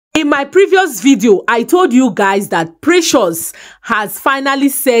In my previous video, I told you guys that Precious has finally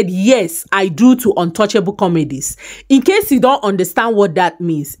said, yes, I do to Untouchable Comedies. In case you don't understand what that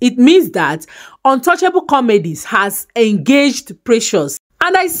means, it means that Untouchable Comedies has engaged Precious.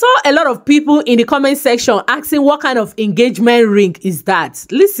 And I saw a lot of people in the comment section asking what kind of engagement ring is that.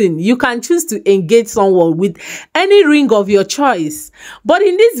 Listen, you can choose to engage someone with any ring of your choice. But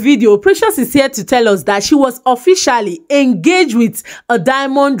in this video, Precious is here to tell us that she was officially engaged with a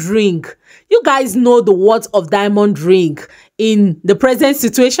diamond ring. You guys know the worth of diamond ring in the present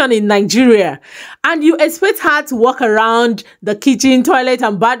situation in Nigeria. And you expect her to walk around the kitchen, toilet,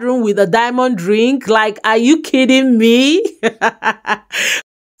 and bathroom with a diamond ring? Like, are you kidding me?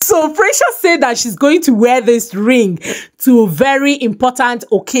 So Precious said that she's going to wear this ring to very important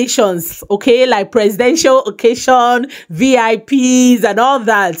occasions, okay, like presidential occasion, VIPs, and all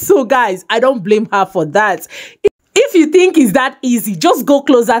that. So guys, I don't blame her for that. If you think it's that easy, just go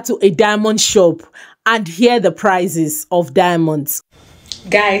closer to a diamond shop and hear the prices of diamonds.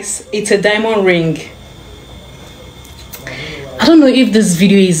 Guys, it's a diamond ring. I don't know if this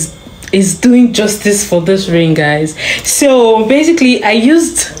video is doing justice for this ring, guys. So basically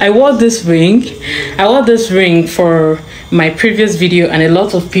I wore this ring for my previous video, and a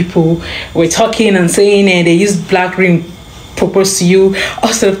lot of people were talking and saying they used black ring propose to you,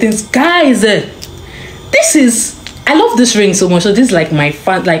 all sort of things. Guys, I love this ring so much. So this is like my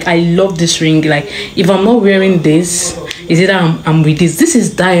fan, like I love this ring. Like if I'm not wearing this, is it I'm with this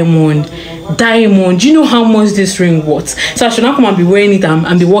is diamond. Do you know how much this ring worth? So I should not come and be wearing it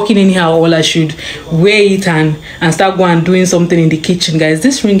and be walking anyhow, or I should wear it and start going and doing something in the kitchen. Guys,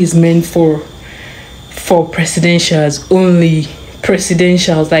 this ring is meant for presidentials only.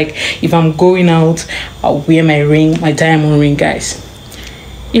 Presidentials. Like if I'm going out, I'll wear my ring, my diamond ring. Guys,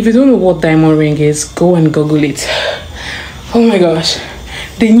 if you don't know what diamond ring is, go and Google it. Oh my gosh,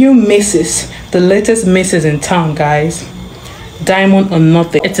 the new misses, the latest misses in town, guys. Diamond or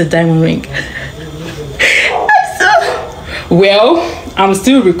nothing, it's a diamond ring. Well, I'm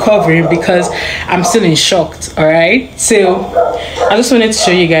still recovering because I'm still in shock. All right, so I just wanted to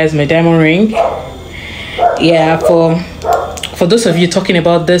show you guys my diamond ring. Yeah, for those of you talking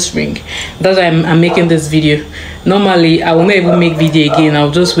about this ring, that's why I'm making this video. Normally I will not even make video again. I'll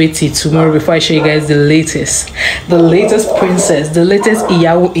just wait till tomorrow before I show you guys the latest princess, the latest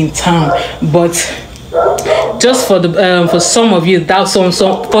Iyawo in town. But just for some of you,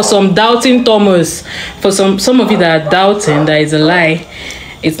 for some doubting Thomas, for some of you that are doubting that is a lie,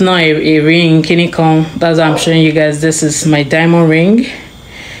 it's not a ring. Can it come? That's why I'm showing you guys. This is my diamond ring,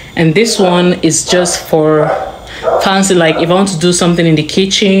 and this one is just for fancy, like if I want to do something in the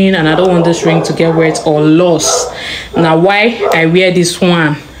kitchen and I don't want this ring to get wet or lost. Now why I wear this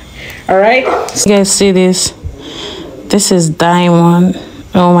one. All right, you guys see this is diamond.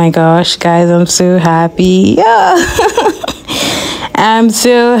 Oh my gosh, guys, I'm so happy. Yeah. I'm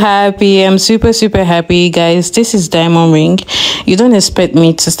so happy. I'm super happy, guys. This is diamond ring. You don't expect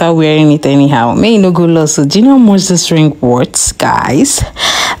me to start wearing it anyhow. May no go lost. So do you know how much this ring worth, guys?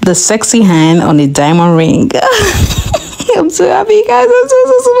 The sexy hand on a diamond ring. I'm so happy, guys. I'm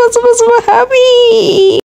so happy.